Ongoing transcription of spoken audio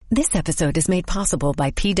This episode is made possible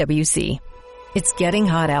by PwC. It's getting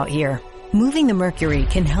hot out here. Moving the mercury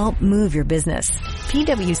can help move your business.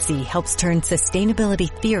 PwC helps turn sustainability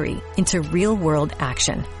theory into real-world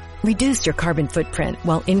action. Reduce your carbon footprint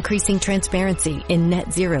while increasing transparency in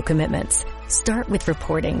net zero commitments. Start with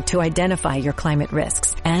reporting to identify your climate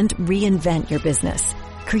risks and reinvent your business.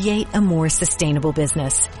 Create a more sustainable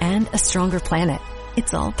business and a stronger planet.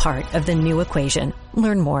 It's all part of The New Equation.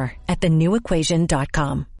 Learn more at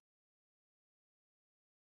thenewequation.com.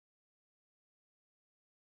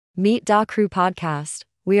 Meet Da Crew Podcast.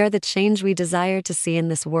 We are the change we desire to see in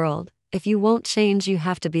this world. If you won't change, you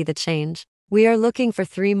have to be the change. We are looking for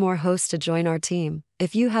 3 more hosts to join our team.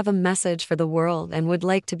 If you have a message for the world and would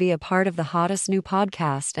like to be a part of the hottest new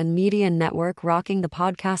podcast and media network rocking the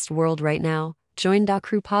podcast world right now, join Da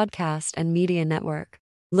Crew Podcast and Media Network.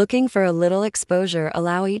 Looking for a little exposure?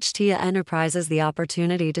 Allow each TIA Enterprises the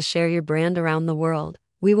opportunity to share your brand around the world.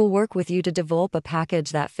 We will work with you to develop a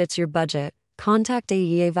package that fits your budget. Contact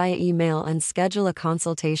AEA via email and schedule a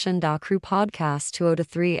consultation. DaCrewPodcast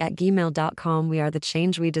 2023@gmail.com. We are the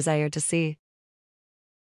change we desire to see.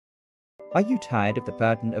 Are you tired of the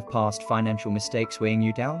burden of past financial mistakes weighing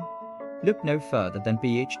you down? Look no further than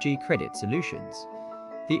BHG Credit Solutions,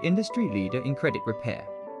 the industry leader in credit repair.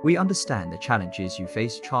 We understand the challenges you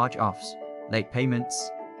face: charge-offs, late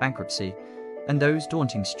payments, bankruptcy, and those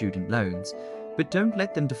daunting student loans, but don't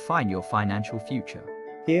let them define your financial future.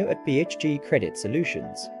 Here at BHG Credit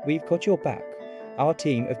Solutions, we've got your back. Our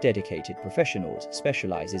team of dedicated professionals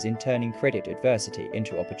specializes in turning credit adversity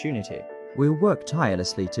into opportunity. We'll work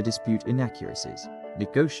tirelessly to dispute inaccuracies,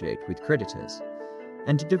 negotiate with creditors,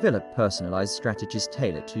 and to develop personalized strategies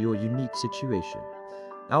tailored to your unique situation.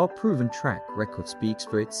 Our proven track record speaks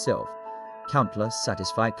for itself. Countless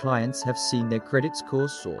satisfied clients have seen their credit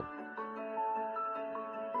scores soar.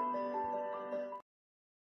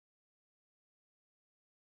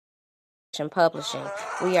 Publishing.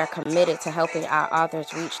 We are committed to helping our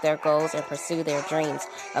authors reach their goals and pursue their dreams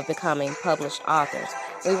of becoming published authors.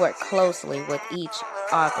 We work closely with each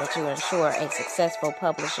author to ensure a successful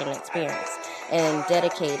publishing experience and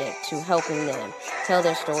dedicated to helping them tell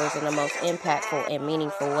their stories in the most impactful and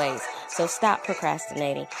meaningful ways. So stop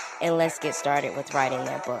procrastinating and let's get started with writing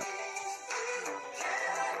their book.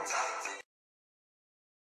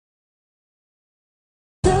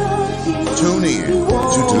 Tune in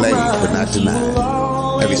to Delayed But Not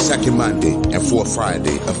Denied every second Monday and fourth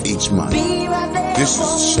Friday of each month. This is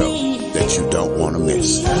a show that you don't want to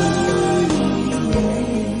miss.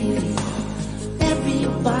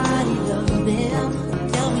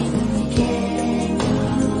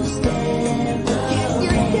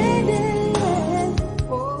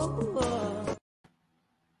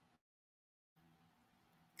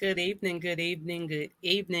 Good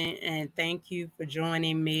evening, and thank you for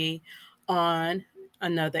joining me on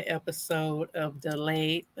another episode of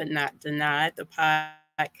Delayed But Not Denied, the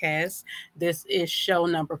podcast. This is show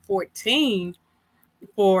number 14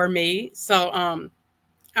 for me, so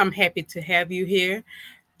I'm happy to have you here.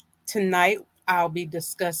 Tonight, I'll be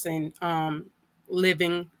discussing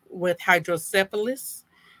living with hydrocephalus,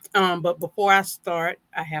 but before I start,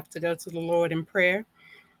 I have to go to the Lord in prayer.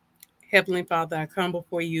 Heavenly Father, I come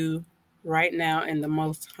before you right now in the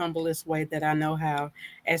most humblest way that I know how,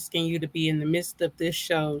 asking you to be in the midst of this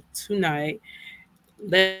show tonight.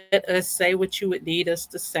 Let us say what you would need us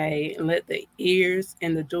to say, and let the ears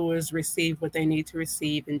and the doers receive what they need to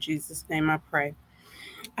receive. In Jesus' name I pray.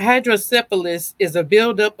 Hydrocephalus is a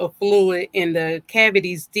buildup of fluid in the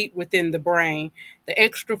cavities deep within the brain. The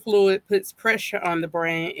extra fluid puts pressure on the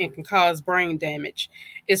brain and can cause brain damage.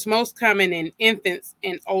 It's most common in infants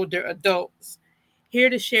and older adults. Here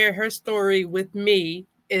to share her story with me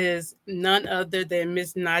is none other than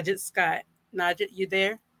Miss Najit Scott. Najit, you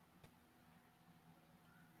there?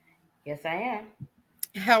 Yes, I am.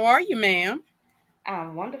 How are you, ma'am?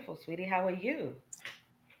 I'm wonderful, sweetie. How are you?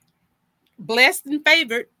 Blessed and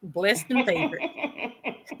favored. Blessed and favored.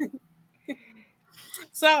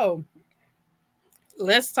 So,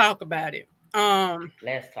 let's talk about it.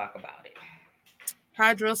 Let's talk about it.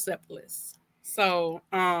 Hydrocephalus. So,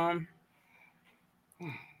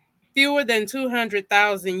 fewer than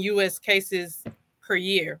 200,000 U.S. cases per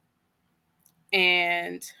year.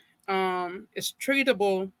 And it's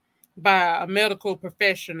treatable by a medical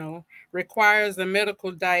professional, requires a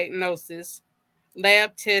medical diagnosis,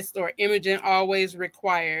 lab tests or imaging always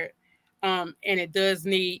required, and it does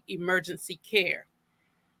need emergency care.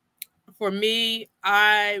 For me,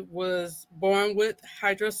 I was born with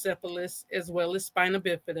hydrocephalus as well as spina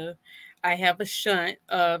bifida. I have a shunt,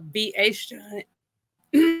 a VA shunt.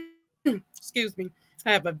 Excuse me.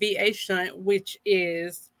 I have a VA shunt, which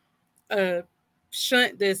is a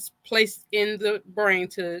shunt that's placed in the brain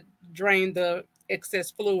to drain the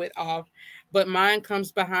excess fluid off, but mine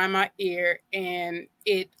comes behind my ear and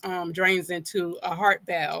it drains into a heart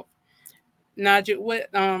valve. Najee, what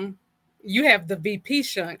you have the VP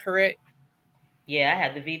shunt, correct? Yeah, I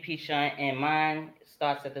have the VP shunt, and mine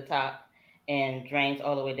starts at the top and drains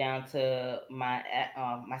all the way down to my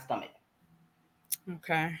stomach.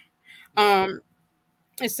 Okay. Yeah. Um,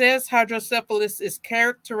 it says hydrocephalus is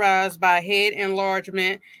characterized by head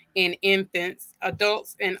enlargement in infants.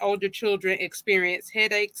 Adults and older children experience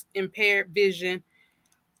headaches, impaired vision,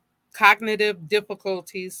 cognitive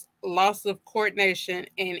difficulties, loss of coordination,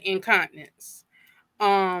 and incontinence.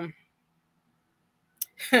 Um,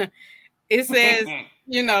 it says,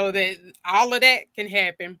 that all of that can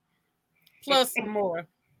happen, plus some more.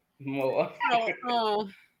 More. So,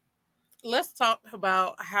 let's talk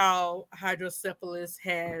about how hydrocephalus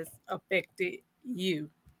has affected you.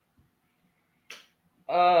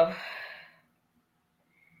 uh,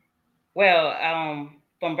 well,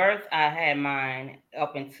 from birth, I had mine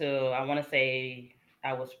up until I want to say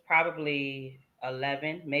I was probably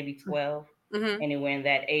 11, maybe 12, Mm-hmm. anywhere in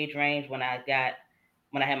that age range when I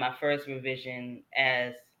had my first revision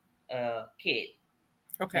as a kid.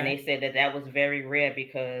 And Okay. they said that that was very rare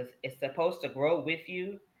because it's supposed to grow with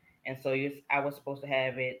you, and so I was supposed to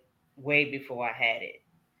have it way before I had it,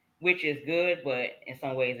 which is good, but in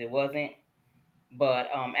some ways it wasn't. But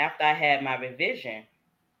after I had my revision,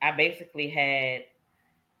 I basically had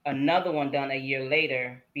another one done a year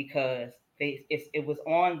later because it was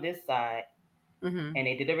on this side, Mm-hmm. and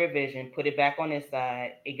they did a revision, put it back on this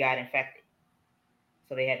side, it got infected,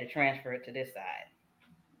 so they had to transfer it to this side,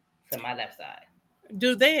 to my left side.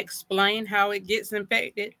 Do they explain how it gets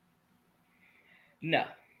infected? No.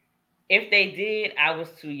 If they did, I was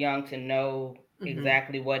too young to know Mm-hmm.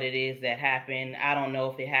 exactly what it is that happened. I don't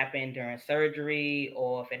know if it happened during surgery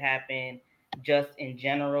or if it happened just in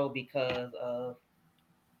general because of,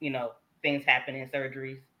 you know, things happen in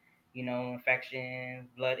surgeries, infections,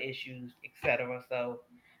 blood issues, etc. So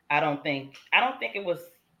I don't think it was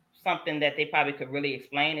something that they probably could really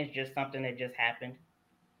explain. It's just something that just happened.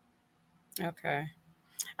 Okay.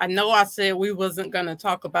 I know I said we wasn't going to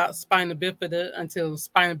talk about spina bifida until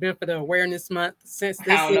Spina Bifida Awareness Month, since I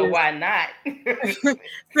this don't know is why not.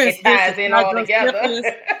 since It this is ties in all together. hydrocephalus,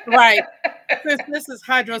 right? Since this is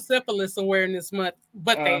hydrocephalus awareness month,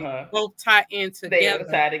 but they Uh-huh. both tie in They were together.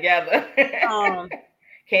 tied together. Um,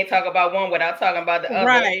 Can't talk about one without talking about the other.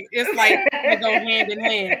 right. It's like they go hand in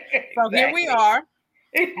hand. So here we Exactly. are.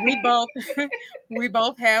 We both we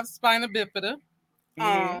both have spina bifida. Um,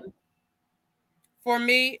 Mm-hmm. for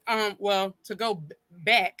me, well, to go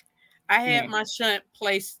back, I had Mm. my shunt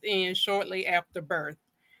placed in shortly after birth.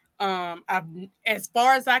 I've, as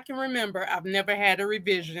far as I can remember, I've never had a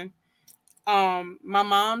revision. My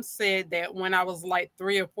mom said that when I was like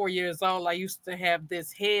 3 or 4 years old, I used to have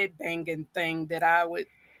this head banging thing that I would,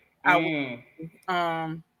 Mm.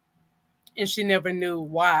 um, and she never knew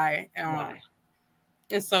why. Why?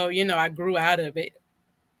 And so, I grew out of it,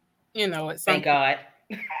 at some Thank point. God.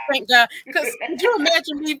 Thank God. Because could you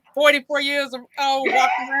imagine me 44 years old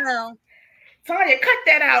walking around? Tanya, cut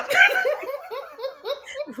that out.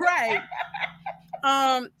 Right.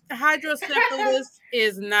 Hydrocephalus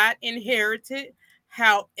is not inherited.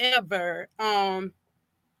 However,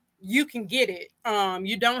 you can get it.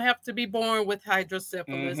 You don't have to be born with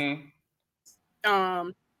hydrocephalus. Mm-hmm.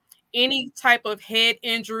 Any type of head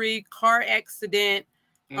injury, car accident,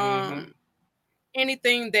 Mm-hmm. um,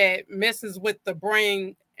 anything that messes with the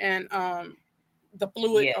brain and the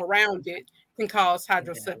fluid Yeah. around it can cause Exactly.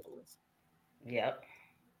 hydrocephalus. Yep.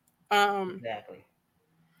 Um, Exactly.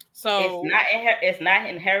 It's so, not it's not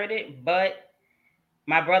inherited, but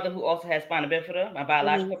my brother, who also has spina bifida, my mhm,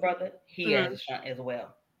 biological brother, he has a mhm, shunt as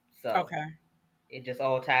well. So okay. it just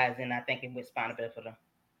all ties in, I think, with spina bifida.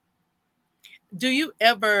 Do you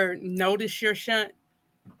ever notice your shunt?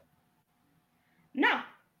 No,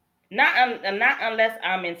 not unless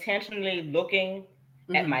I'm intentionally looking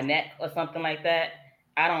at Hmm. my neck or something like that.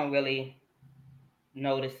 I don't really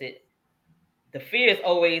notice it. The fear is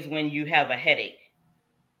always when you have a headache.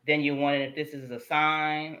 Then you're wondering if this is a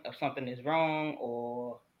sign of something is wrong,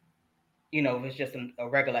 or if it's just a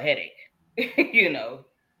regular headache. you know,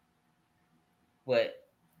 but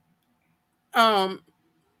Um,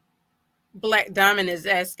 Black Diamond is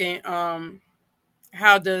asking,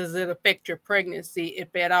 how does it affect your pregnancy,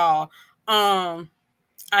 if at all? Um,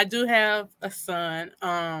 I do have a son.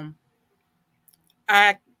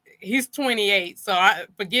 I He's 28, so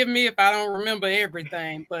forgive me if I don't remember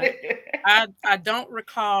everything, but I don't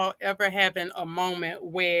recall ever having a moment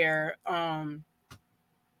where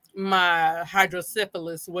my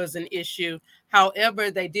hydrocephalus was an issue.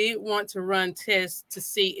 However, they did want to run tests to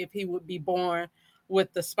see if he would be born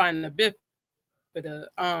with the spina bifida,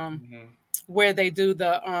 Mhm. where they do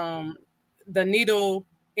the needle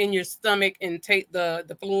in your stomach and take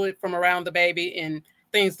the fluid from around the baby and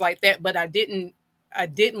things like that. But I didn't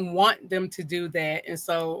want them to do that, and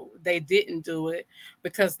so they didn't do it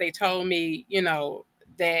because they told me,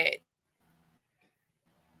 that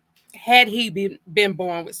had he been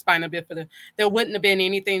born with spina bifida, there wouldn't have been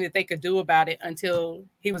anything that they could do about it until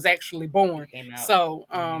he was actually born. It came out. So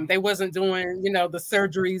Mhm. they wasn't doing, the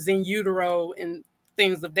surgeries in utero and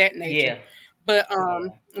things of that nature. Yeah. But Yeah.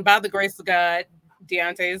 by the grace of God,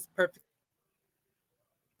 Deontay is perfectly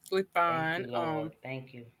fine. Thank you, Lord.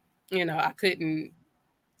 Thank you.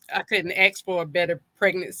 I couldn't ask for a better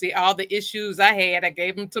pregnancy. All the issues I had, I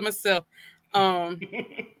gave them to myself. Um,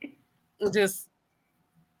 just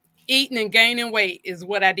eating and gaining weight is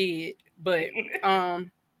what I did.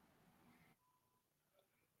 Um,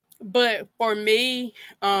 but for me,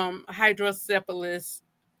 hydrocephalus,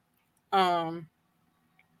 um,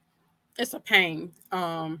 it's a pain.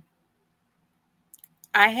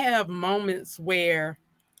 I have moments where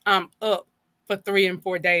I'm up for 3 and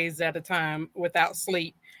 4 days at a time without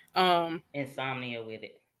sleep. Um, Insomnia with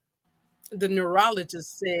it. the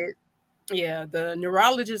neurologist said, yeah, the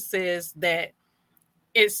neurologist says that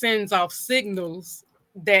it sends off signals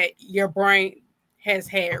that your brain has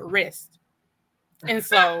had rest. And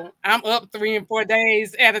so I'm up 3 and 4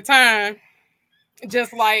 days at a time,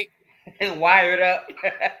 just like, Wired up.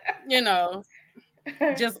 you know,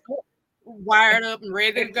 just wired up and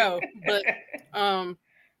ready to go. Um,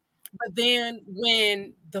 but then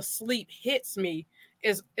when the sleep hits me,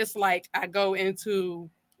 it's like I go into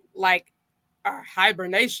like a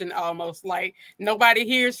hibernation almost. Like nobody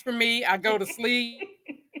hears from me. I go to sleep.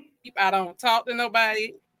 I don't talk to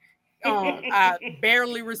nobody. I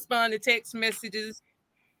barely respond to text messages.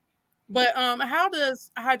 But how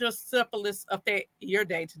does hydrocephalus affect your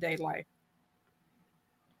day to day life?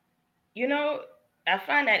 You know, I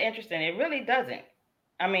find that interesting. It really doesn't.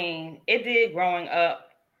 I mean, it did growing up.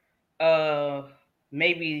 Uh,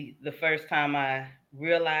 Maybe the first time I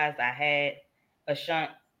realized I had a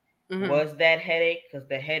shunt Hmm. was that headache, because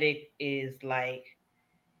the headache is like,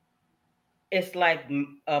 it's like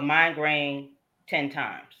a migraine 10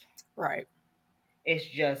 times. Right. It's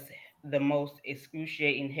just the most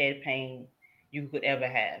excruciating head pain you could ever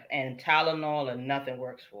have, and Tylenol or nothing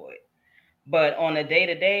works for it. But on a day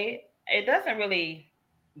to day, it doesn't really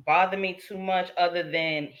bother me too much other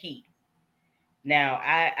than heat. Now,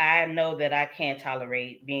 I know that I can't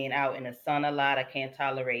tolerate being out in the sun a lot. I can't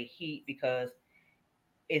tolerate heat because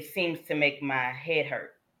it seems to make my head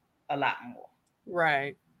hurt a lot more.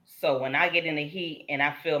 Right. So when I get in the heat and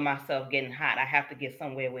I feel myself getting hot, I have to get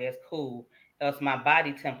somewhere where it's cool. Else my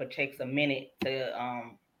body temperature takes a minute to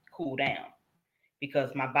cool down because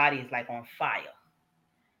my body is like on fire.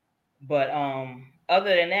 But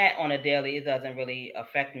other than that, on a daily, it doesn't really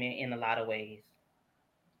affect me in a lot of ways.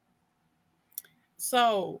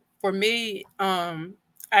 So for me,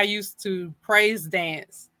 I used to praise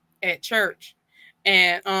dance at church,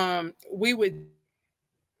 and we would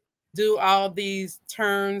do all these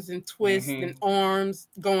turns and twists and arms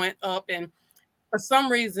Mhm. going up, and for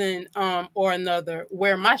some reason or another,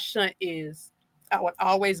 where my shunt is, I would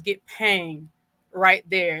always get pain right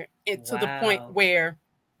there, and to the point Wow. where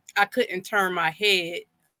I couldn't turn my head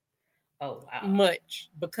Oh much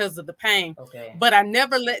wow. because of the pain. But I Okay.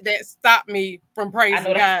 never let that stop me from praising I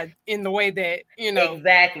know God that. in the way that,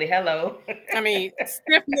 Exactly. Hello. I mean,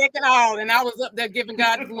 stiff neck and all, and I was up there giving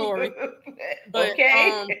God the glory. But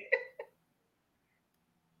Okay.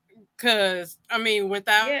 cause I mean,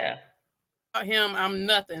 without Yeah. him, I'm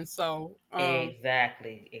nothing. So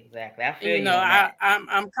Exactly. Exactly. I feel you on that.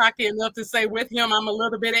 I'm cocky enough to say with him I'm a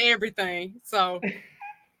little bit of everything. So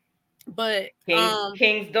but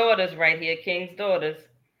King's daughters right here. King's daughters.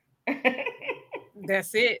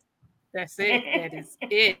 that's it. That's it. That is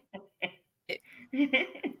it.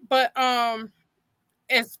 But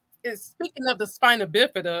as speaking of the spina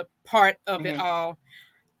bifida part of it Mhm. all,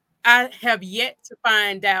 I have yet to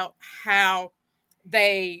find out how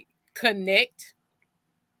they connect.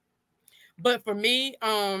 But for me,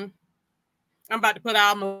 I'm about to put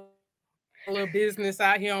all my little business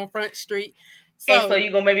out here on Front Street. So And so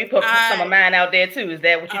you gonna maybe put I some of mine out there too? Is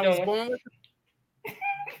that I what was you're doing? born with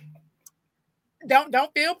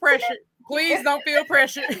don't feel pressured. Please don't feel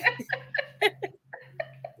pressured.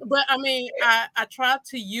 But I mean, I try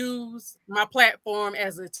to use my platform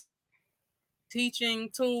as a teaching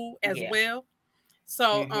tool as well. Yeah. So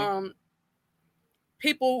Mhm. people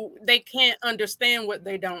people, they can't understand what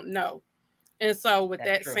they don't know. And so with That's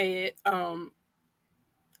that true. said,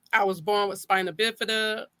 I was born with spina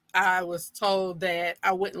bifida. I was told that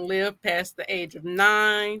I wouldn't live past the age of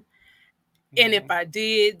 9. And if Mm-hmm. I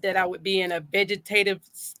did, that I would be in a vegetative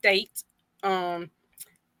state. Um,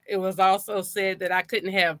 it was also said that I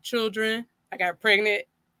couldn't have children. I got pregnant.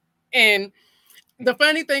 And the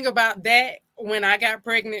funny thing about that, when I got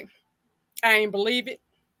pregnant, I ain't believe it.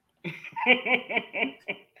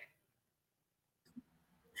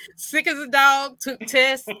 Sick as a dog, took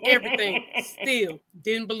tests, everything. Still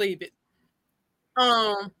didn't believe it.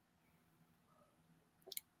 Um,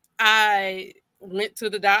 I went to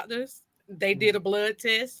the doctors. They did a blood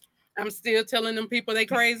test. I'm still telling them people they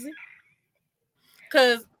crazy.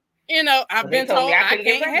 Cause I've They been told me told I I couldn't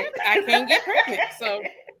get can't have pregnant. it. I can't get pregnant. So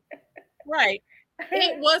right.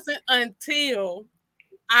 It wasn't until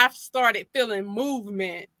I started feeling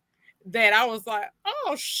movement that I was like,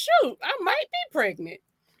 oh shoot, I might be pregnant.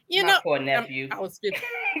 You My know, poor nephew. I was 50.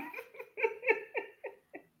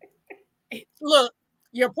 Look,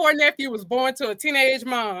 your poor nephew was born to a teenage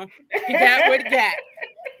mom. He got what he got.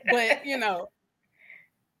 But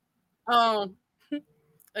um,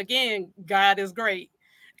 again, God is great.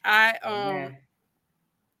 I um Amen.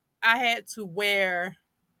 I had to wear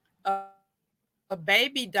a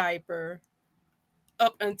baby diaper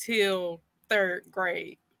up until 3rd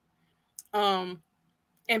grade. Um,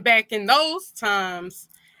 and back in those times,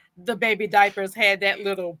 the baby diapers had that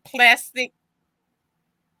little plastic.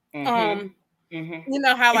 Mm-hmm. Um, Mm-hmm. you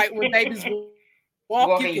know how like when babies walk, you can hear it.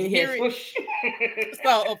 Walking, you can hear a swoosh.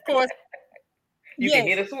 So of course, You yes, can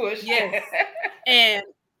hear the swoosh. yes, and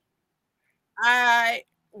I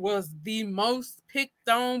was the most picked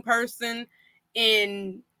on person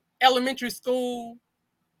in elementary school,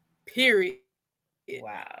 period, because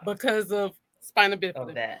Wow. of spina bifida. Of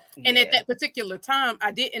And that. at that Yeah. particular time,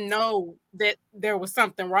 I didn't know that there was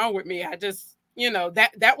something wrong with me. I just,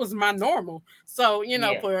 that was my normal. So,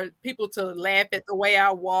 Yeah. for people to laugh at the way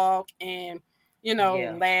I walk and,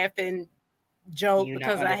 Yeah. laugh and joke You not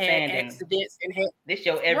because I had understanding. accidents and had This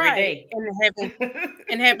your right everyday.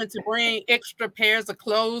 and having to bring extra pairs of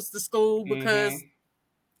clothes to school Mm-hmm. because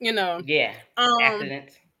you know Yeah. um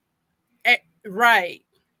Accidents. right,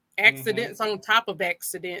 Mm-hmm. accidents on top of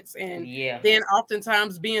accidents, and Yeah. then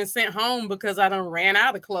oftentimes being sent home because I done ran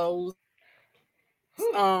out of clothes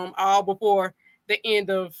Whew. all before the end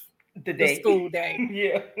of the school Today. day.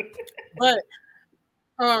 Yeah. But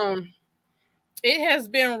um it has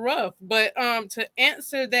been rough, but to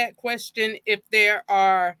answer that question, if there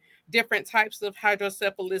are different types of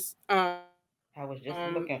hydrocephalus, I was just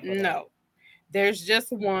no, looking for that. there's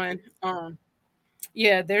just one.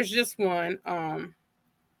 Yeah, there's just one,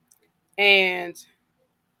 and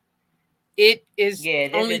it is Yeah,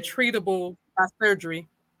 there's only just treatable by surgery.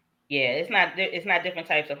 yeah, it's not different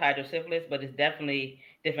types of hydrosyphilis, but it's definitely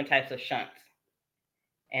different types of shunts.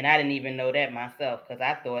 And I didn't even know that myself because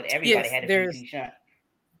I thought everybody Yes, had a there's. VP shunt.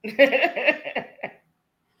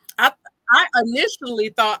 I I initially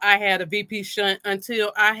thought I had a VP shunt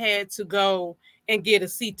until I had to go and get a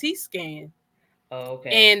CT scan, Oh,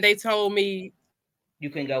 okay. and they told me You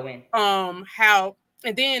can go in. how,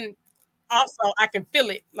 and then also I can feel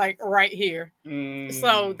it like right here.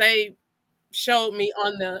 So Mm. they showed me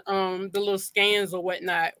on the little scans or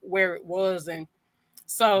whatnot where it was, and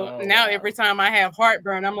so Oh now wow. every time I have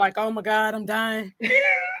heartburn, I'm like, oh my god, I'm dying.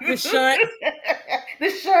 This shunt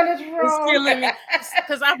This shunt is is wrong. killing me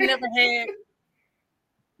because I've never had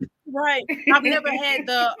right. I've never had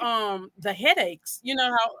the headaches. You know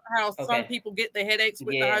how some Okay. people get the headaches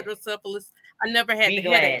with the Yeah. hydrocephalus. I never had Be the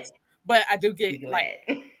glad. headaches, but I do get Be like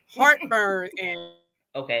glad. heartburn and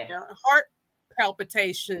Okay. heart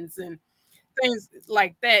palpitations and things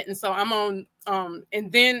like that. And so I'm on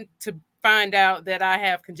and then to find out that I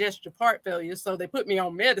have congestive heart failure, so they put me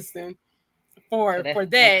on medicine So that's for on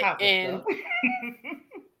that. top of stuff. And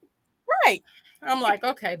right, I'm like,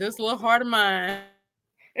 okay, this little heart of mine,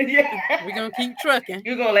 we're gonna Yeah. keep trucking.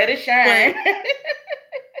 You're gonna let it But shine.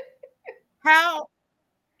 how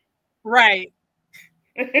right,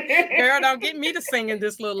 girl, don't get me to singing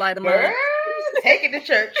this little light of Girl, mine. take it to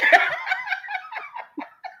church.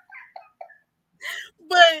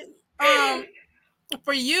 But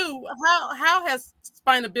for you, how has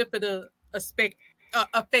spina bifida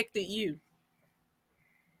affected you?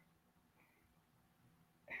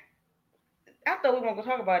 I thought we weren't gonna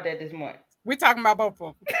talk about that this month. We're talking about both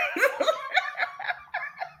of them.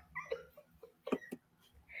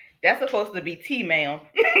 That's supposed to be tea, ma'am.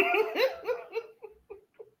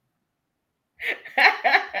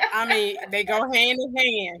 I mean, they go hand in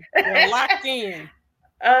hand. They're locked in.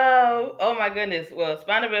 Oh my goodness. Well,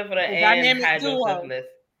 spina bifida The and dynamic duo. hydrocephalus.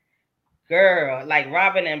 Girl, like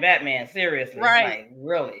Robin and Batman, seriously. Right. Like,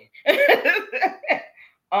 really.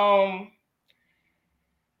 um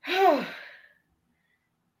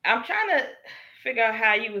I'm trying to figure out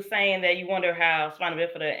how you were saying that you wonder how spina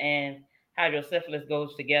bifida and hydrocephalus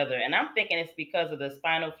goes together. And I'm thinking it's because of the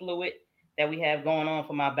spinal fluid that we have going on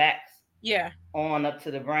from our backs Yeah. on up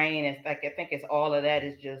to the brain. It's like I think it's all of that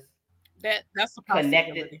is just That's a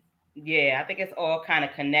connected. possibility. Yeah, I think it's all kind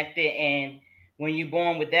of connected. And when you're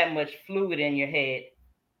born with that much fluid in your head,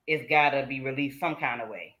 it's gotta be released some kind of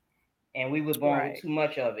way. And we were born with Right. too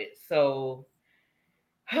much of it. So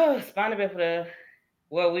spina bifida.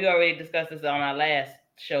 Well, we already discussed this on our last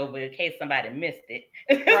show, but in case somebody missed it,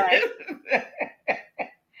 Right.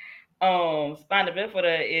 spina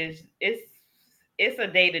bifida is it's a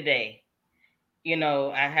day to day. You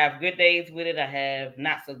know, I have good days with it. I have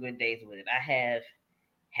not so good days with it. I have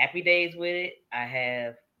happy days with it. I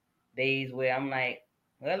have days where I'm like,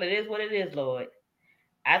 well, it is what it is, Lord.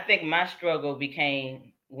 I think my struggle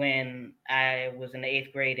became when I was in the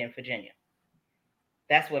 8th grade in Virginia.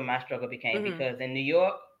 That's when my struggle became Mm-hmm. because in New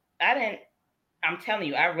York, I didn't. I'm telling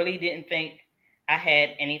you, I really didn't think I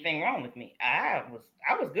had anything wrong with me. I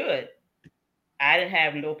was good. I didn't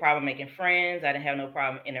have no problem making friends. I didn't have no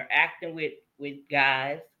problem interacting with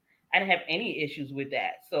guys. I didn't have any issues with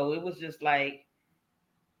that. So it was just like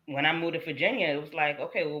when I moved to Virginia, it was like,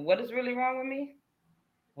 okay, well, what is really wrong with me?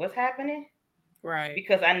 What's happening? Right.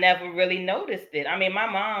 Because I never really noticed it. I mean, my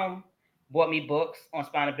mom bought me books on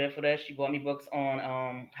spina bifida. She bought me books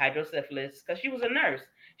on hydrocephalus because she was a nurse.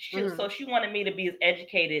 Mm-hmm. So she wanted me to be as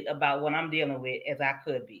educated about what I'm dealing with as I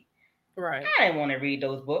could be. Right. I didn't want to read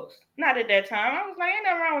those books. Not at that time. I was like, ain't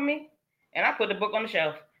nothing wrong with me. And I put the book on the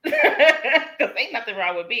shelf. Because ain't nothing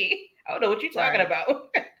wrong with me. I don't know what you're talking Right. about.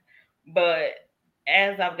 But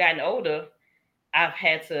as I've gotten older, I've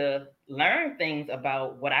had to learn things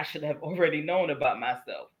about what I should have already known about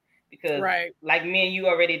myself. Because, Right. like me and you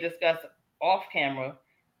already discussed off camera,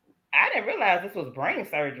 I didn't realize this was brain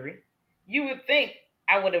surgery. You would think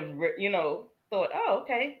I would have, thought, oh,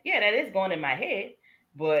 okay, yeah, that is going in my head.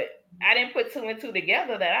 But I didn't put two and two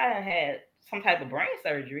together that I had some type of brain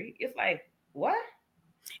surgery. It's like, what?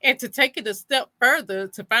 And to take it a step further,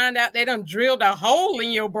 to find out they done drilled a hole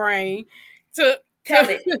in your brain to Tell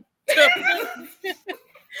it. to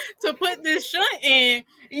to put this shunt in,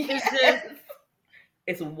 it's Yes. just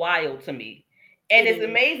It's wild to me. And it it's is.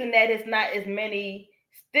 amazing that it's not as many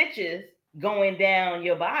stitches going down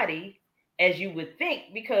your body as you would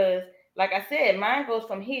think because, like I said, mine goes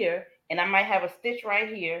from here and I might have a stitch right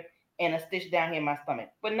here and a stitch down here in my stomach,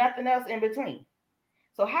 but nothing else in between.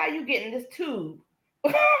 So how are you getting this tube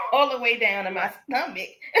all the way down to my Right.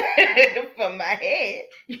 stomach from my head?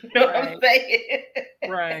 You know what I'm Right. saying?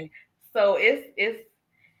 Right. So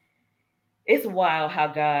it's wild how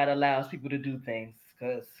God allows people to do things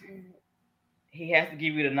because he has to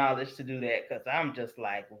give you the knowledge to do that because I'm just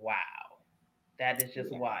like, wow, that is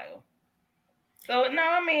just Yeah. wild. So no,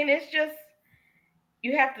 I mean it's just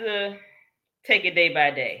you have to take it day by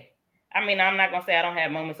day. I mean, I'm not gonna say I don't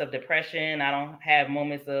have moments of depression. I don't have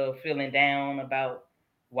moments of feeling down about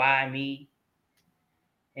why me.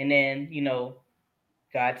 And then,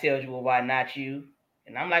 God tells you, well, why not you?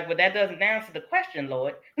 And I'm like, well, that doesn't answer the question,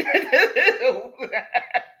 Lord.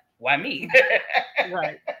 Why me?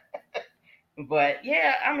 Right. But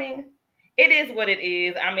yeah, I mean, it is what it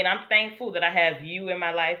is. I mean, I'm thankful that I have you in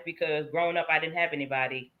my life because growing up, I didn't have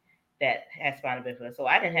anybody that has spina bifida, so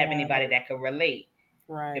I didn't have anybody Right. that could relate.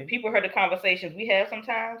 If Right. people heard the conversations we have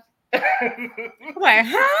sometimes, I'm like,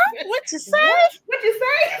 huh? What you say? what you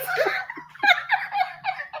say?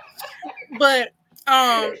 But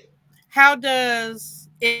how does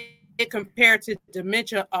it compare to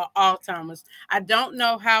dementia or Alzheimer's? I don't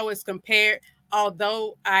know how it's compared,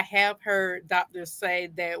 although I have heard doctors say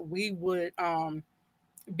that we would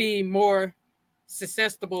be more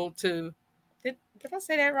susceptible to did I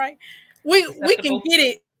say that right? We can Susceptible. get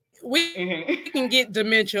it. We can get Hmm.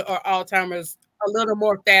 dementia or Alzheimer's a little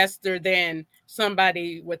more faster than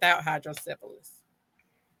somebody without hydrocephalus.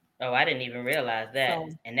 Oh, I didn't even realize that. So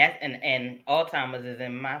And Alzheimer's is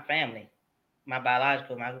in my family, my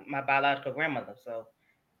biological grandmother. So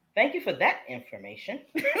thank you for that information.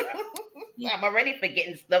 I'm already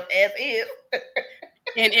forgetting stuff as is.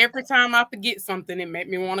 and every time I forget something, it make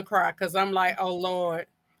me want to cry because I'm like, oh Lord,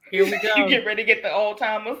 here we You go. get ready to get the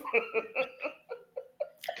Alzheimer's.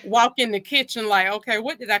 Walk in the kitchen like, okay,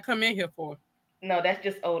 what did I come in here for? No, that's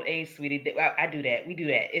just old age, sweetie. I do that. We do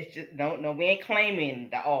that. It's just no. We ain't claiming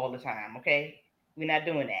that all the time. Okay, we're not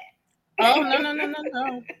doing that. Oh no, no, no, no,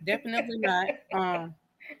 no, definitely not.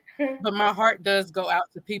 but my heart does go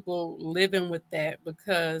out to people living with that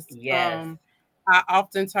because Yes, I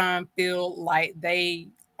oftentimes feel like they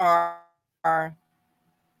are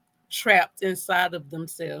trapped inside of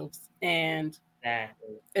themselves, and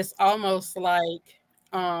exactly, it's almost like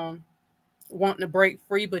um wanting to break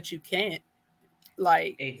free, but you can't.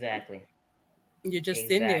 Like exactly, you're just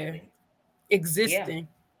in there exactly. Yeah, existing.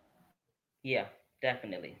 yeah,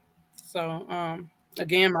 definitely. So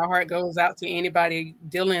again, my heart goes out to anybody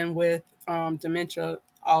dealing with dementia,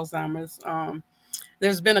 Alzheimer's.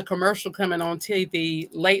 There's been a commercial coming on TV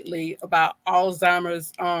lately about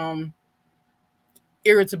Alzheimer's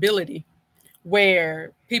irritability,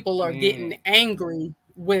 where people are getting Mm. angry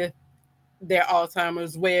with their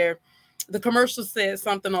Alzheimer's, where the commercial said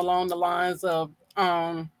something along the lines of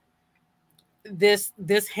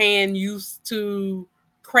this hand used to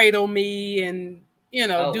cradle me and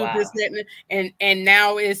Oh do this wow, that and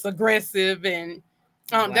now it's aggressive, and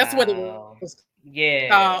that's what it was wow.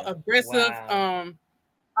 called, Yeah, aggressive wow.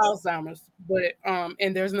 Alzheimer's, but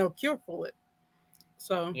and there's no cure for it.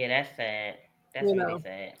 So Yeah, that's sad. you That's really know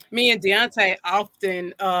sad. me and Deontay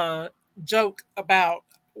often joke about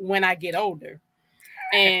when I get older,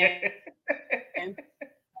 and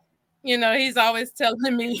he's always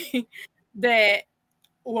telling me that,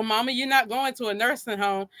 well, mama, you're not going to a nursing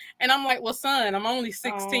home. And I'm like, well, son, I'm only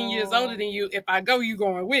 16 years older than Oh. you. If I go, you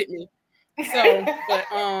going with me. So, but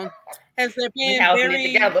has there We been housing it very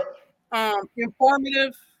together.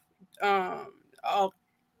 informative? Oh,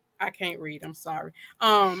 I can't read. I'm sorry.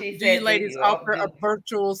 She Do you said, ladies offer a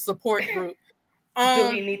virtual support group? do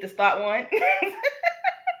we Um, need to start one?"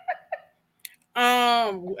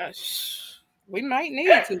 we might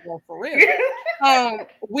need to go for real.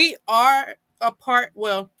 We are a part.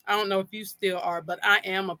 Well, I don't know if you still are, but I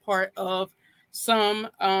am a part of some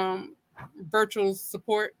virtual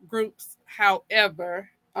support groups. However,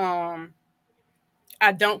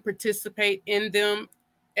 I don't participate in them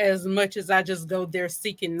as much as I just go there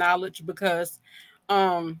seeking knowledge because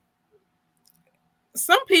um,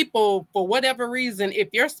 some people, for whatever reason, if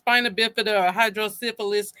your spina bifida or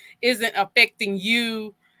hydrocephalus isn't affecting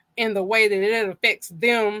you in the way that it affects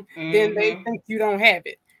them, then they Mhm. think you don't have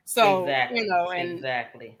it. So, Exactly. and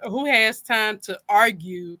Exactly. who has time to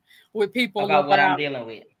argue with people About what I'm about dealing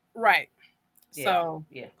with. right? Yeah. So,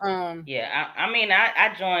 Yeah. um, Yeah. I mean,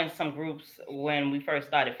 I joined some groups when we first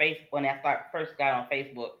started Facebook. When first got on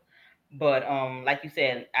Facebook, but like you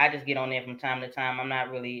said, I just get on there from time to time. I'm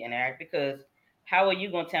not really interactive because how are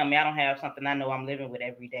you gonna tell me I don't have something I know I'm living with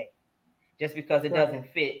every day just because it right, doesn't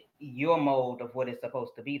fit your mold of what it's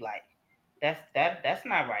supposed to be like? That's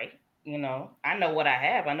not right. I know what I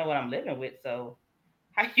have. I know what I'm living with. So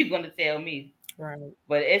how you gonna tell me? right,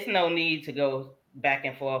 But it's no need to go back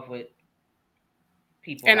and forth with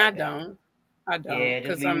people and like that. I don't, Yeah, just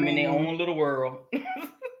because leave them in their own little world.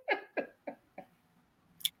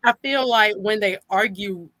 I feel like when they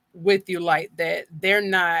argue with you like that, they're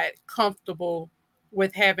not comfortable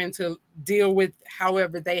with having to deal with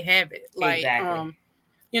however they have it. Like, Exactly.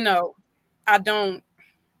 you know, I don't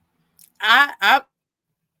I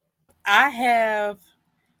have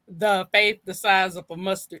the faith the size of a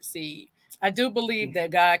mustard seed. I do believe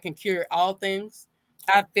that God can cure all things.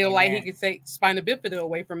 I feel like he Amen. could take spina bifida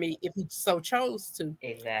away from me if he so chose to.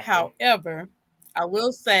 Exactly. However, I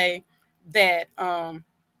will say that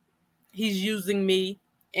he's using me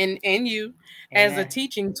and you as a Amen.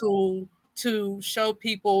 teaching tool to show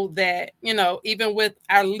people that even with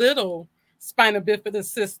our little spina bifida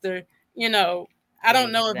sister, you know I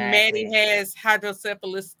don't know if Maddie Exactly. has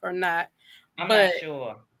hydrocephalus or not, I'm not but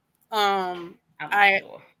sure. um I'm not i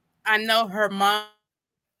sure. I know her mom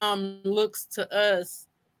looks to us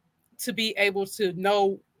to be able to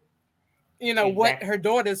know what her Exactly.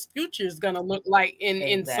 daughter's future is going to look like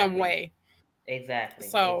in some way. Exactly. Exactly.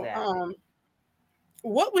 So Exactly.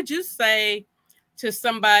 what would you say to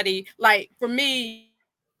somebody like for me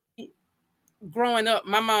growing up?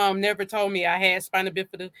 My mom never told me I had spina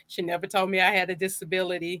bifida. She never told me I had a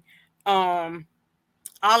disability. um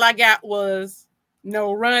all I got was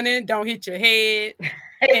no running, don't hit your head,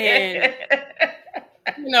 and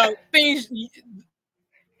things,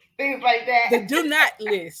 Things the like do that. not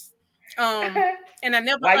list. And I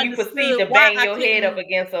never While you understood proceed why to I bang your couldn't, head up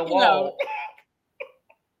against a you know wall.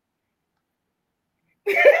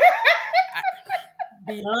 I,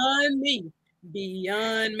 beyond me,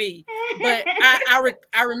 beyond me. But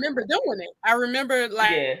I remember doing it. I remember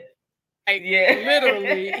like Yeah.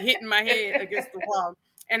 literally Yeah. hitting my head against the wall,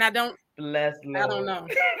 and Bless I don't know,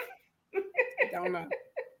 Lord. don't know.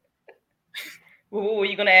 What were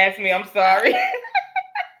you gonna ask me? I'm I, sorry.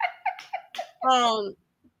 um,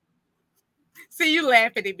 See, you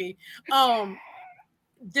laughing at me. Um,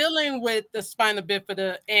 Dealing with the spina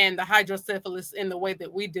bifida and the hydrocephalus in the way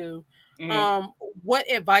that we do, Mm-hmm. um, what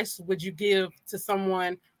advice would you give to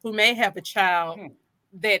someone who may have a child Hmm.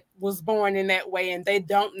 that was born in that way and they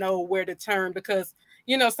don't know where to turn? Because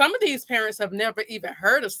some of these parents have never even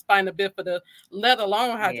heard of spina bifida, let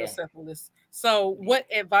alone Yeah. hydrocephalus. So Yeah. what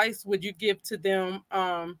advice would you give to them,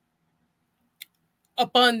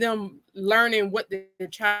 upon them learning what their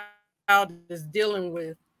child is dealing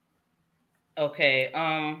with? Okay.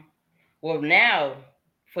 Well, now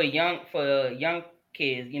for young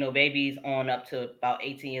kids, babies on up to about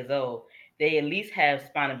 18 years old, they at least have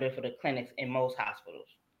spina bifida clinics in most hospitals.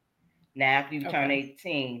 Now, after you turn Okay.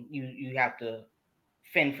 18, you have to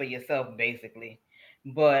fend for yourself basically.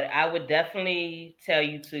 But I would definitely tell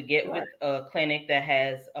you to get with Right. a clinic that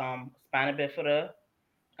has spina bifida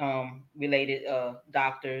related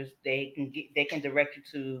doctors. They can direct you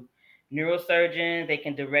to neurosurgeons. They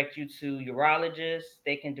can direct you to urologists.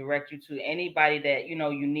 They can direct you to anybody that you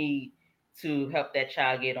need to help that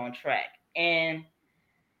child get on track. And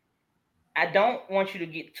I don't want you to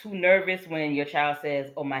get too nervous when your child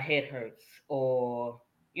says, "Oh, my head hurts," or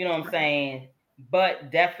you know what I'm Right. saying.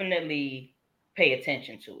 But definitely pay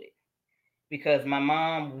attention to it, because my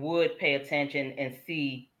mom would pay attention and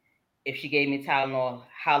see if she gave me Tylenol,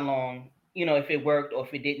 how long, if it worked or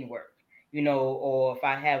if it didn't work, or if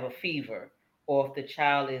I have a fever, or if the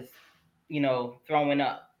child is, throwing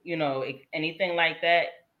up, anything like that,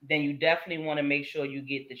 then you definitely want to make sure you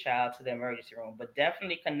get the child to the emergency room. But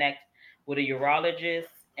definitely connect with a urologist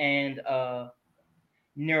and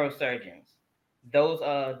neurosurgeons. Those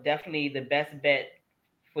are definitely the best bet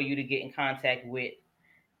for you to get in contact with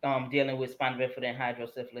dealing with spina bifida and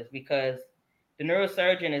hydrocephalus, because the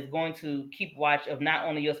neurosurgeon is going to keep watch of not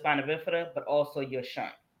only your spina bifida but also your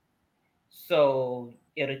shunt. So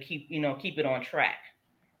it'll keep it on track.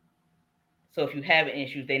 So if you have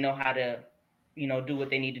issues, they know how to do what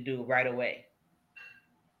they need to do right away.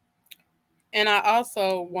 And I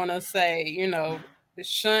also want to say, the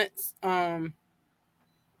shunts,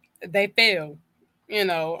 they fail. You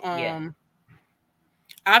know, Yeah, um,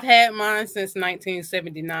 I've had mine since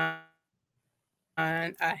 1979.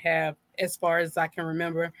 I have, as far as I can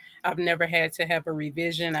remember, I've never had to have a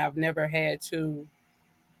revision. I've never had to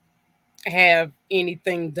have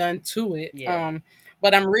anything done to it. yeah,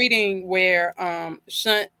 But I'm reading where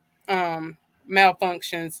shunt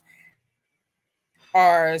malfunctions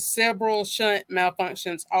are several shunt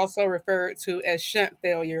malfunctions, also referred to as shunt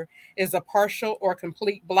failure, is a partial or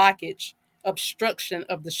complete blockage, obstruction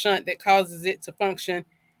of the shunt that causes it to function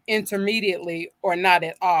intermediately or not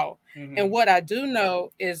at all. hmm, And what I do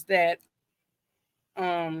know is that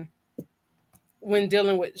when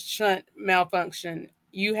dealing with shunt malfunction,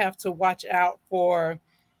 you have to watch out for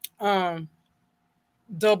um,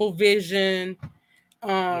 double vision,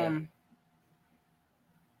 yeah. um,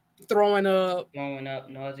 throwing up, Throwing up,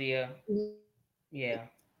 nausea. Yeah,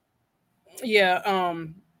 yeah,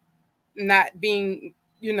 not being,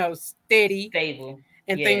 steady stable.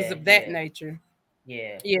 and things Yeah, of that yeah, nature.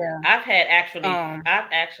 yeah. Yeah. I've had actually, Um,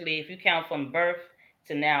 if you count from birth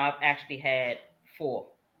to now, I've actually had four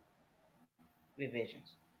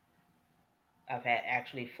revisions. I've had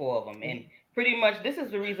actually four of them, and pretty much this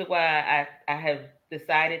is the reason why I have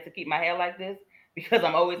decided to keep my hair like this, because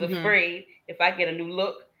I'm always mhm. afraid if I get a new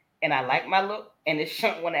look and I like my look and this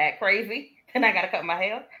shunt want to act crazy, then I gotta cut my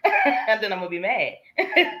hair, and then I'm gonna be mad.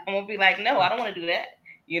 I'm gonna be like, no, I don't want to do that.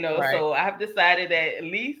 Right. So I have decided that at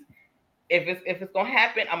least if it's gonna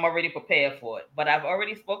happen, I'm already prepared for it. But I've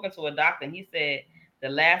already spoken to a doctor, and he said the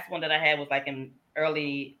last one that I had was like in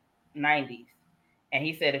early '90s, and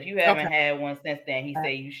he said if you haven't Okay. had one since then, he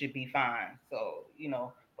said you should be fine. So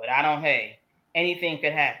but I don't. Hey, anything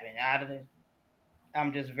could happen.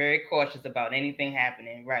 I'm just very cautious about anything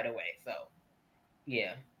happening right away. So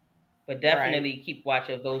yeah, but Right. definitely keep watch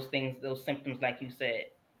of those things, those symptoms, like you said.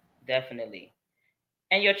 Definitely,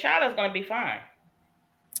 and your child is gonna be fine.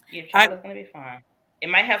 Your child I is going to be fine. It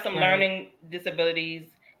might have some right. learning disabilities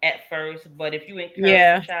at first, but if you encourage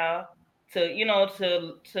the Yeah. child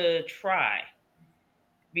to try,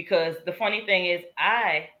 because the funny thing is,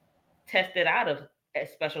 I tested out of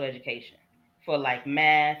special education for like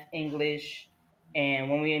math, English, and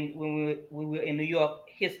when we were in New York,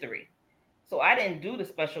 history. So I didn't do the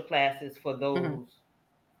special classes for Mhm. those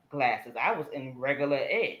classes. I was in regular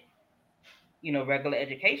ed, regular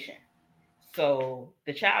education. So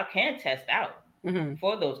the child can test out Mhm.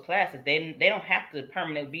 for those classes. They don't have to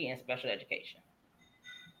permanently be in special education,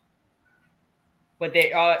 but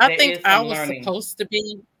I there think is I some was learning. supposed to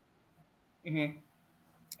be. Hmm.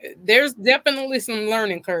 There's definitely some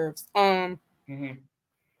learning curves. Mm-hmm.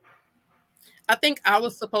 I think I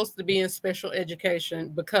was supposed to be in special education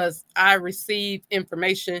because I received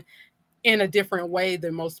information in a different way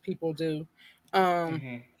than most people do. Um,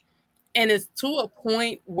 Mm-hmm. and it's to a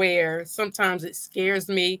point where sometimes it scares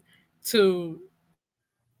me to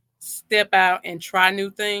step out and try new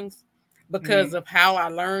things because of Mm-hmm. how I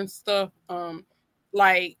learn stuff.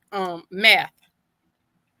 Math.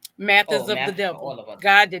 Math is Oh, of the math for devil. all of us.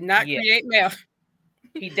 God did not Yeah. create math.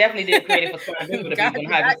 He definitely didn't create it for scientific God people and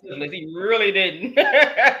did hyper not. syphilis. He really didn't.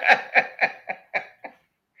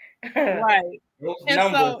 Right. Those And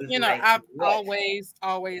numbers so, is like I've what? always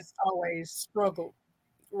struggled.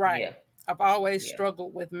 Yeah. Right. I've always Yeah.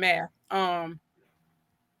 struggled with math.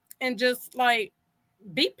 And just like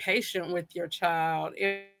be patient with your child.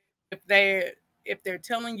 If they're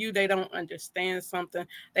telling you they don't understand something,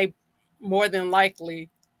 they more than likely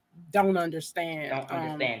don't understand. Don't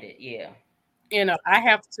understand it. Yeah. I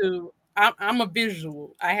have to. I'm a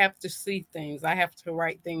visual. I have to see things. I have to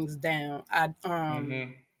write things down.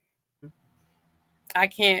 Mm-hmm. I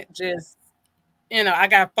can't just I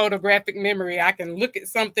got photographic memory. I can look at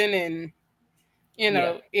something and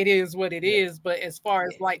Yeah. it is what it Yeah. is. But as far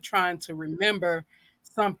as Yeah. like trying to remember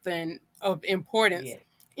something of importance,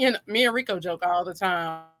 Yeah. me and Rico joke all the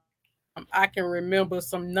time. I can remember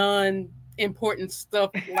some non-important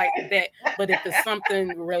stuff like that, but if it's something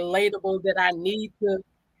relatable that I need to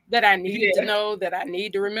Yeah. know, that I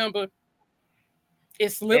need to remember, it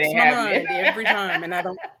It slips ain't my happening. mind every time, and I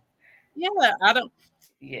don't. Yeah, I don't.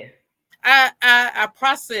 Yeah. I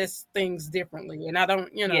process things differently, and I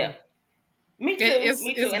don't. Yeah. Me It, too. it's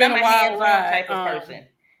Me too. it's And been I'm a a wild hands-on ride. type of person.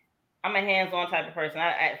 I'm a hands-on type of person.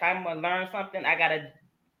 If I'm gonna learn something, I gotta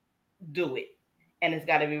do it, and it's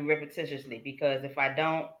gotta be repetitiously because if I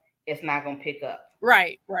don't, it's not gonna pick up.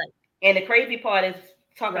 Right, And the crazy part is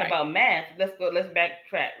talking right. about math. Let's go. Let's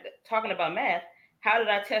backtrack. Talking about math. How did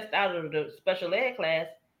I test out of the special ed class?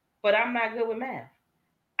 But I'm not good with math.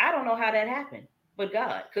 I don't know how that happened, but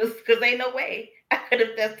God, because ain't no way I could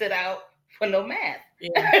have tested out for no math.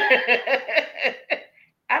 Yeah,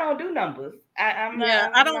 I don't do numbers. I'm not. yeah.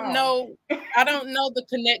 I don't No. know. I don't know the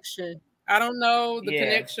connection. I don't know the Yeah,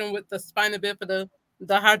 connection with the spina bifida,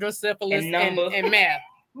 the hydrocephalus, and numbers. and math.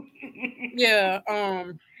 Yeah.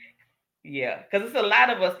 Yeah, because it's a lot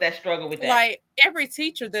of us that struggle with that. Like every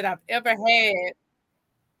teacher that I've ever had,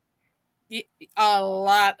 a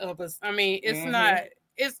lot of us. I mean, it's not. Hmm.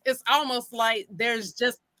 It's almost like there's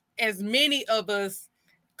just as many of us,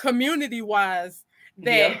 community wise,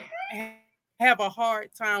 that Yeah, have a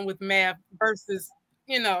hard time with math versus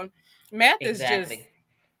you know, math is just. exactly.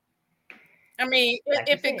 I mean, if Like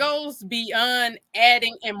you it said. goes beyond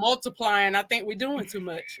adding and multiplying, I think we're doing too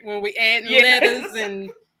much when we add Yeah. letters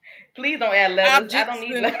and Please don't add letters. I don't objects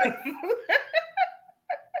need and letters.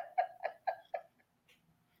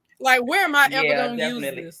 like, where am I ever Yeah, gonna use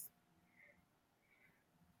definitely. this?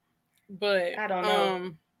 But I don't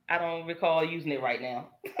know. I don't recall using it right now.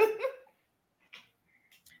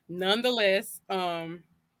 nonetheless, I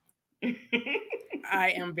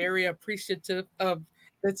am very appreciative of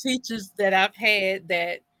the teachers that I've had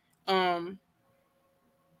that um,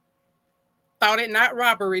 thought it not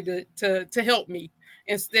robbery to help me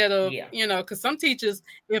instead of Yeah. because some teachers,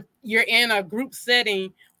 if you're in a group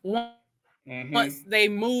setting, once they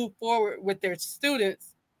move Mhm. forward with their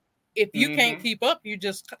students, if you can't keep up, you Mhm.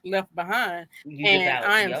 just left behind. And You just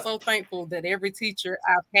I am out. so Yep. thankful that every teacher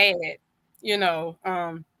I've had, you know,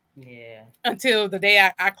 um, Yeah. until the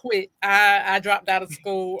day I quit, I dropped out of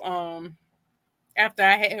school after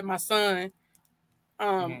I had my son.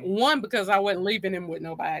 Mhm. One, because I wasn't leaving him with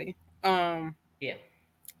nobody. Um, Yeah.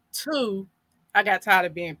 Two, I got tired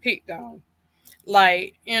of being picked on.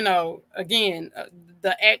 Like, again,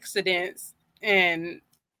 the accidents and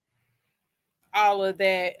all of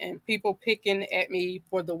that, and people picking at me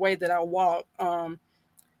for the way that I walk.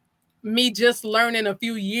 Me just learning a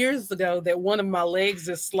few years ago that one of my legs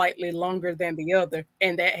is slightly longer than the other,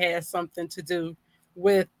 and that has something to do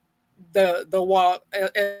with the walk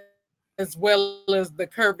as well as the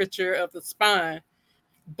curvature of the spine.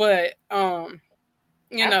 But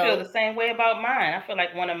you I know, feel the same way about mine. I feel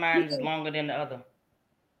like one of mine is people longer than the other.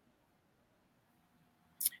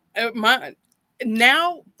 my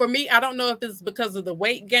now for me, I don't know if it's because of the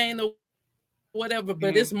weight gain or whatever,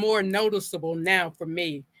 but it's more Mhm. noticeable now for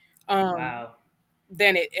me um, Wow.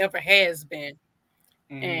 than it ever has been.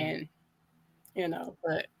 Mhm. And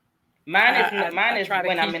but I Mine is try to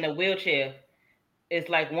when I'm keep. in a wheelchair. It's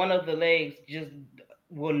like one of the legs just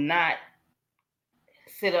will not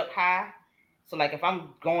sit up high. So like if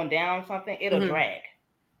I'm going down something, it'll Mhm. drag.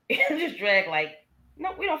 It'll just drag like,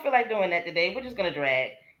 no, we don't feel like doing that today. We're just gonna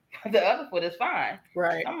drag. The other foot is fine.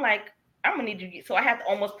 Right. I'm like, I'm gonna need you. So I have to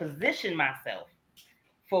almost position myself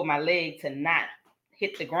for my leg to not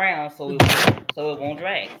hit the ground, so it won't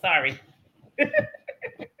drag. Sorry,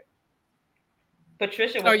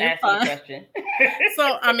 Patricia Oh, was you're asking a fine. question.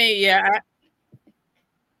 So, I mean, yeah, I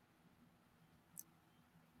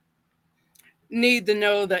need to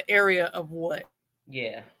know the area of what.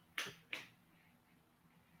 Yeah,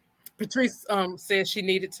 Patrice said she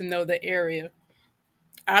needed to know the area.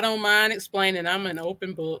 I don't mind explaining. I'm an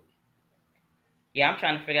open book. yeah. I'm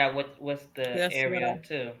trying to figure out what's the That's what area I.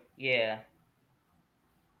 too. Yeah,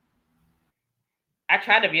 I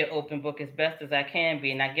try to be an open book as best as I can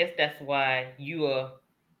be, and I guess that's why you are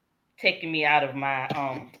taking me out of my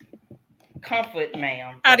comfort,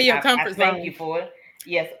 ma'am. Out But of your I comfort thank you zone. for it.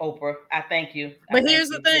 Yes, Oprah. I thank you. I But thank here's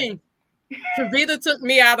the you. Yes. thing: Travita took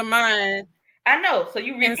me out of mine, I know. So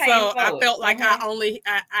you and repaying so I for it. felt like I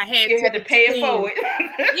had You to had to pay it extend. forward.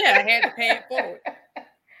 Yeah, I had to pay it forward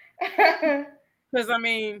because I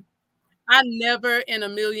mean, I never in a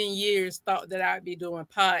million years thought that I'd be doing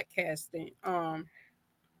podcasting.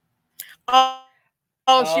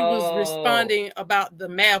 Oh, she was responding Oh, about the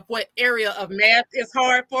math. What area of math is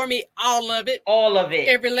hard for me? All of it, all of it.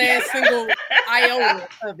 every last single iota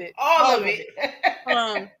of it, All all of of it. it.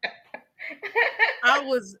 Um, I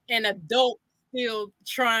was an adult still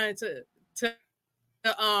trying to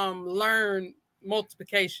learn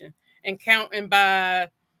multiplication and counting by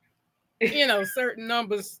certain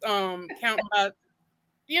numbers, counting by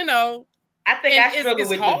you know, I think and I struggle it's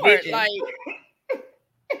with hard. division. Like,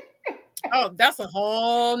 oh, that's a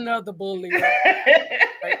whole nother bully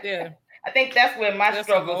right there. I think that's where That's my a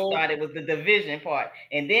struggle whole. started, was the division part,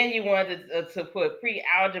 and then you wanted to put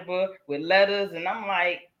pre-algebra with letters, and I'm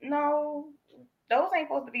like, no, those ain't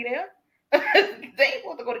supposed to be there. They ain't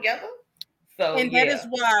supposed to go together. So And that yeah,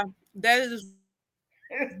 is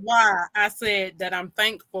why I said that I'm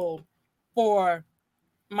thankful for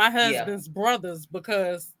my husband's yeah. brothers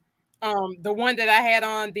because the one that I had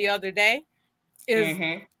on the other day is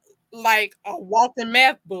Mhm. like a walking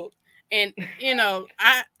math book. And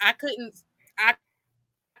I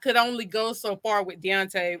could only go so far with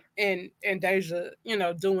Deontay and Deja,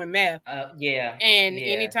 doing math. Yeah, And yeah.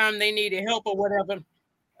 anytime they needed help or whatever,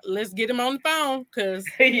 let's get them on the phone because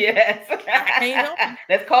Yes. I can't help them.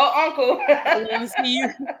 Let's call Uncle. I want to see you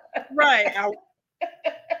right. I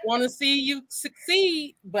want to see you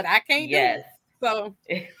succeed, but I can't do it. So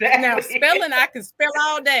Yes, now spelling, I can exactly. spell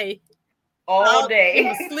all day, out All in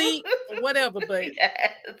my day. sleep or whatever, but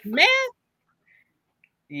Yes. math,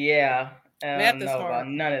 Yeah. I math is don't know hard. about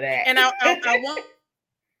none of that. And I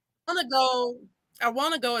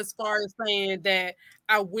want to go as far as saying that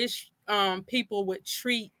I wish people would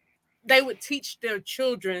they would teach their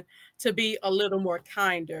children to be a little more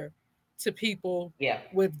kinder to people Yeah,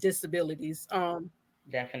 with disabilities.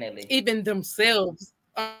 definitely. Even themselves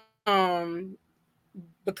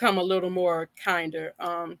become a little more kinder.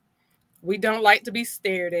 We don't like to be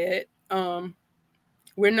stared at.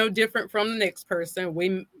 We're no different from the next person.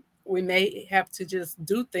 We may have to just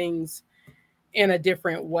do things in a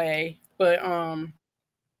different way, but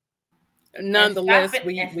nonetheless, And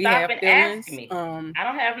we have stop and feelings. ask me. I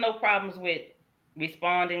don't have no problems with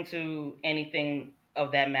responding to anything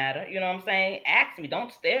of that matter. You know what I'm saying? Ask me.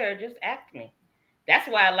 Don't stare. Just ask me. That's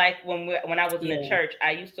why I like when I was in the Yeah, church.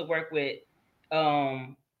 I used to work with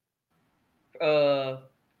um uh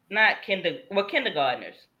not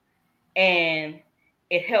kindergartners, and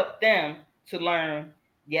it helped them to learn.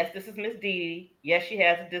 Yes, this is Miss Dee. Yes, she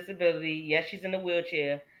has a disability. Yes, she's in a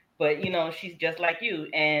wheelchair, but she's just like you.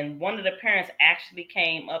 And one of the parents actually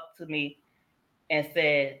came up to me and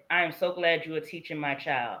said, "I am so glad you are teaching my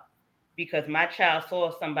child, because my child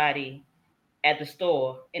saw somebody at the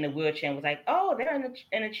store in a wheelchair and was like, oh, they're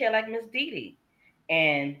in a chair like Miss Dee Dee,"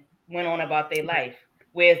 and went on about their life.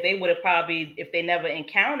 Whereas they would have probably, if they never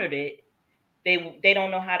encountered it, they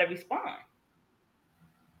don't know how to respond.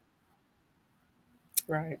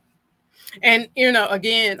 right. And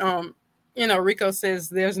again, Rico says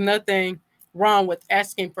there's nothing wrong with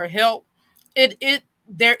asking for help. It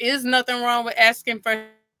there is nothing wrong with asking for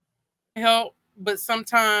help, but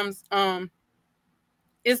sometimes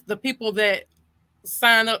it's the people that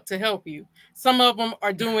sign up to help you. Some of them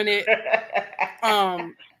are doing it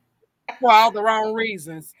um for all the wrong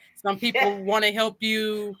reasons. Some people want to help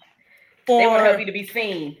you They want to help for you to be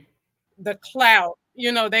seen. the clout.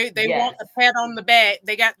 They want Yes. a pat on the back.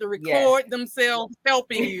 They got to Yes. record themselves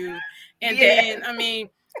helping you. And Yes. then, I mean,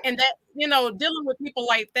 and that, dealing with people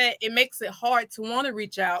like that, it makes it hard to want to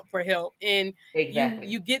reach out for help. And you Exactly.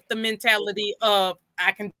 you get the mentality of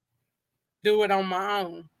I can do it on my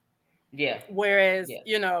own. Yeah. Whereas,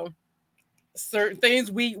 Yeah. certain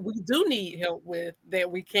things we do need help with that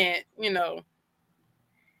we can't,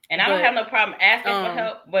 And I don't have but no problem asking for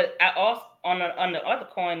help, but I also on the other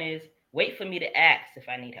coin is wait for me to ask if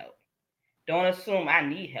I need help. Don't assume I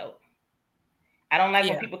need help. I don't like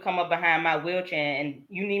when yeah, people come up behind my wheelchair and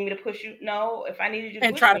you need me to push you. No, if I needed you to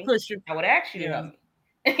and push try to me, push you. I would ask you to Yeah, help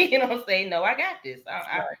me. You know, say no, I got this.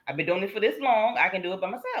 right. I've been doing it for this long. I can do it by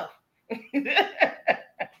myself.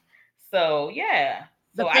 So yeah,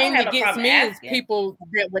 The so I don't thing have that no gets problem me is asking. people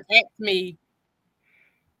that would ask me.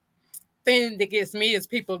 Thing that gets me is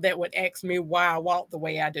people that would ask me why I walk the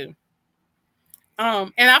way I do.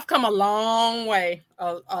 And I've come a long way,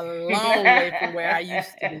 a long way from where I used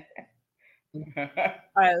to be,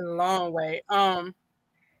 a long way.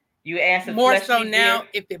 You answer More so fleshly, now, dear.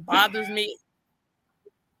 if it bothers me,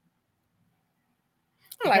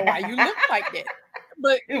 I'm like, why you look like that?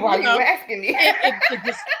 But Why you asking me? it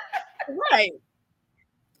just right.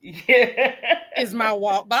 Yeah. Is my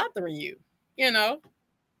walk bothering you? You know,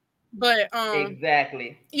 but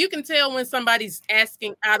Exactly. you can tell when somebody's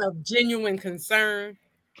asking out of genuine concern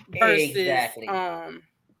versus Exactly.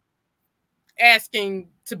 asking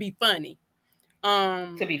to be funny.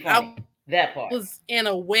 To be I funny. was That in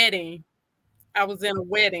a part. wedding. I was in a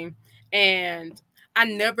wedding, and I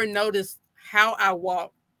never noticed how I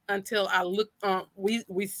walked until I looked.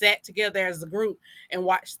 We sat together as a group and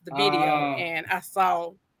watched the video, Oh, and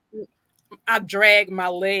I dragged my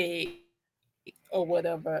leg or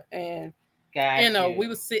whatever, and we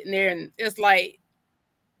was got sitting you. there, and it's like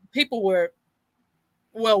people were.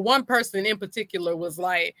 Well, one person in particular was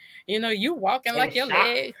like, you walking They like were your shocked.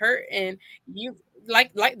 leg hurt, and you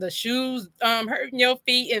like the shoes hurting your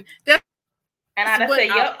feet, and that's what I've And I just say,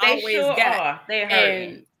 always yep, got. they sure are. They're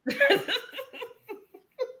And hurting.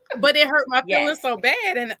 but it hurt my feelings Yes. so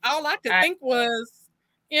bad, and all I could I think was,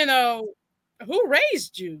 you know, who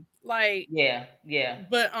raised you? Like, yeah, yeah,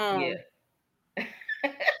 but yeah.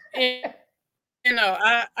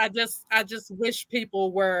 I just wish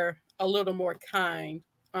people were a little more kind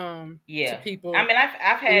to Yeah. people I mean,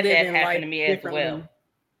 I've had living that life happen to me as differently. well.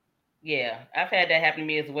 Yeah, I've had that happen to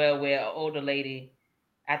me as well, where an older lady,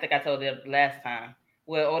 I think I told you last time,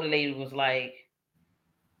 where an older lady was like,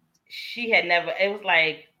 she had never, it was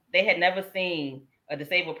like they had never seen a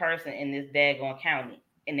disabled person in this daggone county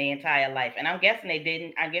in their entire life. And I'm guessing they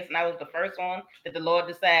didn't. I'm guessing I was the first one that the Lord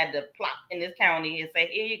decided to plop in this county and say,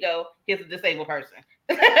 here you go, here's a disabled person.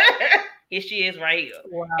 Here she is right here.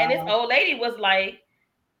 And this Wow. old lady was like,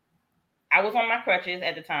 I was on my crutches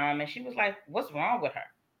at the time, and she was like, what's wrong with her?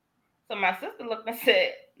 So my sister looked and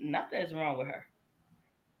said, nothing is wrong with her.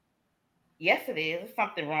 Yes, it is. There's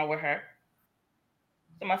something wrong with her.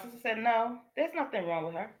 So my sister said, no, there's nothing wrong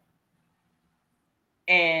with her.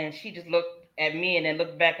 And she just looked at me and then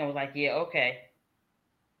looked back and was like, yeah, okay.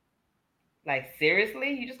 Like,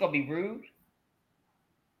 seriously? You just gonna be rude?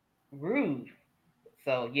 Rude.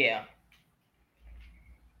 So, yeah.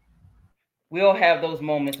 We all have those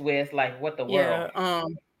moments where it's like, what the world? Yeah,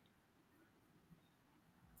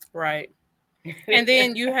 right. And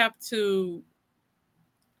then you have to,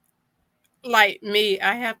 like me,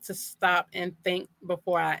 I have to stop and think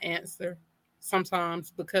before I answer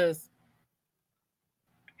sometimes because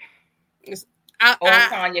Old I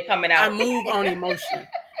Tanya coming I out. move on emotion.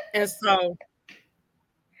 And so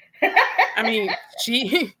I mean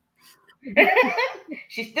she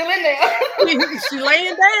She's still in there. she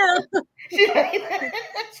laying down. She,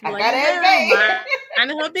 She I got laying her down, at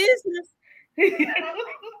minding her business. bay.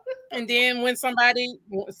 And then when somebody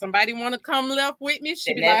want to come left with me,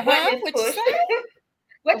 she Then be that like, button "Huh? is What you pushed. say?"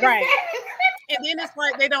 What you Right. And then it's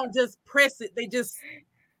like they don't just press it; they just.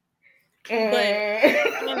 But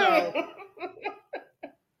you know,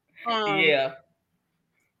 say? um, Yeah.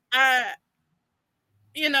 I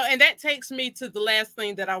and that takes me to the last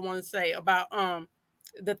thing that I want to say about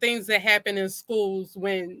the things that happen in schools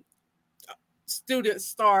when students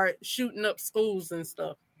start shooting up schools and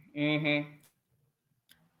stuff. Mm-hmm.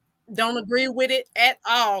 Don't agree with it at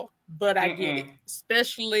all, but I get it, Mm-mm.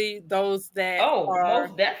 especially those that Oh, are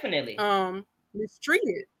most definitely.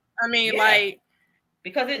 mistreated. I mean, Yeah. like,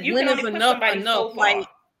 Because you when can is only push enough somebody enough? so Like, far.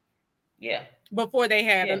 Yeah. before they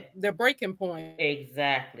had Yeah. their breaking point.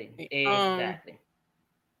 Exactly. Um, Exactly.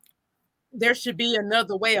 there should be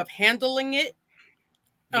another way of handling it.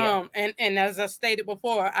 Yeah. And as I stated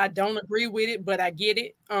before, I don't agree with it, but I get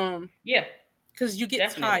it. Yeah. Because you get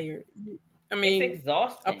Definitely. tired. I It's mean, a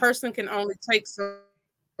exhausting. person can only take so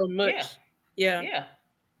much. Yeah. Yeah. Yeah.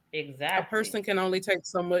 A person can Exactly. only take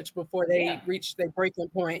so much before they Yeah. reach their breaking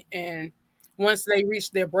point. And once they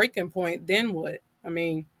reach their breaking point, then what? I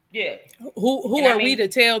mean, Yeah. Who And I are we mean, to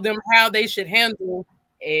tell them how they should handle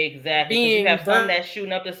exactly, because you being have some that's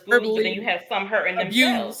shooting up the schools, but then you verbally have some hurting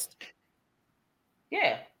themselves. abused?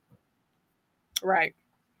 Yeah. Right.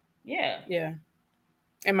 Yeah. Yeah.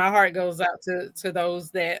 And my heart goes out to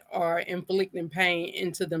those that are inflicting pain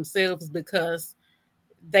into themselves because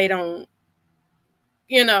they don't,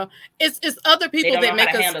 it's other They people don't that know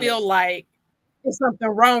how to make us handle feel it. like there's something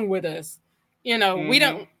wrong with us. We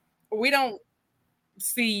Mm-hmm. don't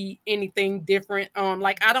see anything different.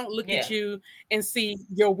 Like I don't look Yeah. at you and see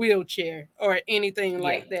your wheelchair or anything Yeah.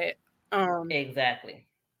 like that. Um, Exactly.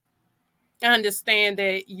 I understand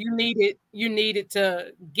that you needed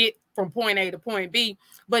to get from point A to point B,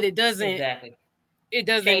 but Exactly. it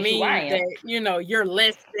doesn't Change who I mean am. that you're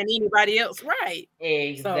less than anybody else, right? So,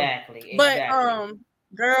 Exactly. but Exactly.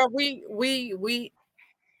 girl, we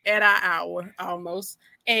at our hour almost,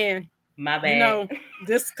 and My bad.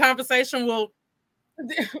 this conversation will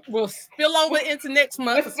spill over into next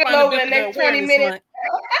month We'll for spill Spina over the Bifida next 20 Awareness minutes.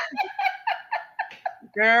 Month,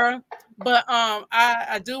 girl. But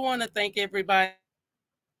I do want to thank everybody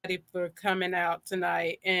for coming out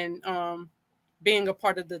tonight and being a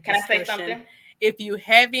part of the Can I say discussion. something? If you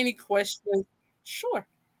have any questions, sure,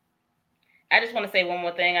 I just want to say one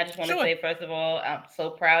more thing. I just want to sure. say, first of all, I'm so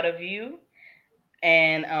proud of you.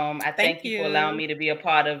 And I Thank thank you for allowing you. me to be a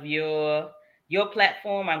part of your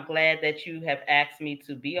platform. I'm glad that you have asked me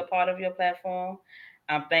to be a part of your platform.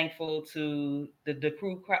 I'm thankful to the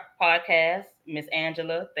Crew podcast, Miss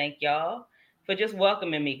Angela. Thank y'all for just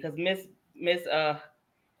welcoming me, because Miss Miss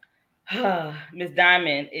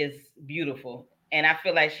Diamond is beautiful. And I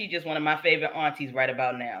feel like she's just one of my favorite aunties right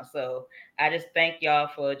about now. So I just thank y'all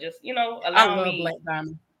for just, I allowing love Black me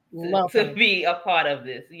Diamond. to, Love to her. be a part of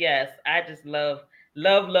this. Yes, I just love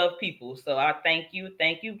people. So I thank you,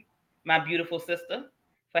 my beautiful sister,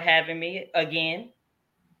 for having me again.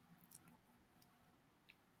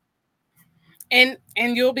 And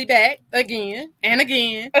you'll be back again and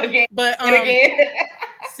again. Again But and again.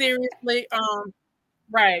 seriously,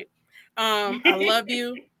 right. I love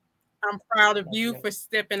you. I'm proud of Love you you. for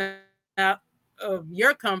stepping out of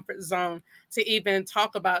your comfort zone to even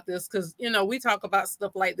talk about this, because we talk about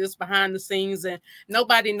stuff like this behind the scenes and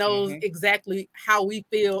nobody knows Hmm. exactly how we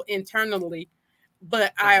feel internally,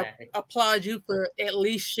 but I Exactly. applaud you for at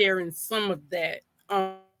least sharing some of that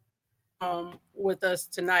with us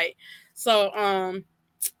tonight. So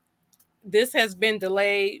this has been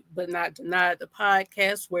delayed but not denied, the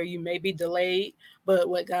podcast where you may be delayed, but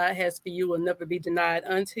what God has for you will never be denied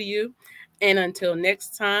unto you. And until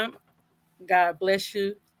next time, God bless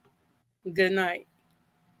you. Good night.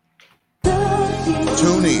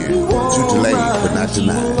 Tune in to Delayed But Not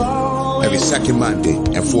Denied every second Monday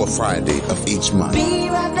and fourth Friday of each month.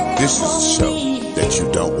 This is a show that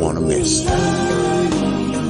you don't want to miss.